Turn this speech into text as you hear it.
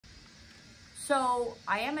So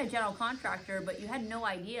I am a general contractor, but you had no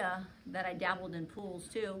idea that I dabbled in pools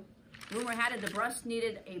too. Rumor had it the breast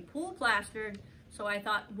needed a pool plastered, so I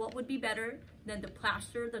thought what would be better than to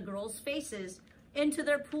plaster the girls' faces into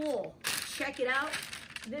their pool. Check it out.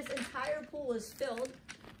 This entire pool is filled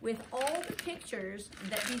with all the pictures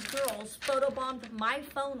that these girls photobombed my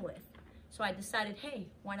phone with. So I decided, hey,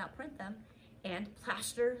 why not print them and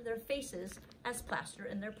plaster their faces as plaster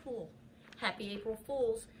in their pool. Happy April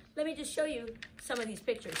Fools. Let me just show you some of these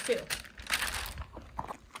pictures too.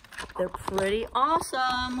 They're pretty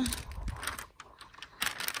awesome.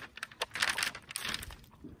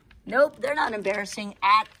 Nope, they're not embarrassing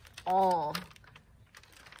at all.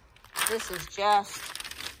 This is just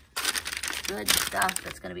good stuff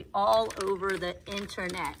that's gonna be all over the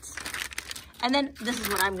internet. And then this is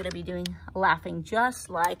what I'm gonna be doing, laughing just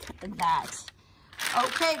like that.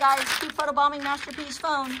 Okay guys, keep photobombing Masterpiece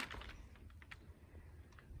phone.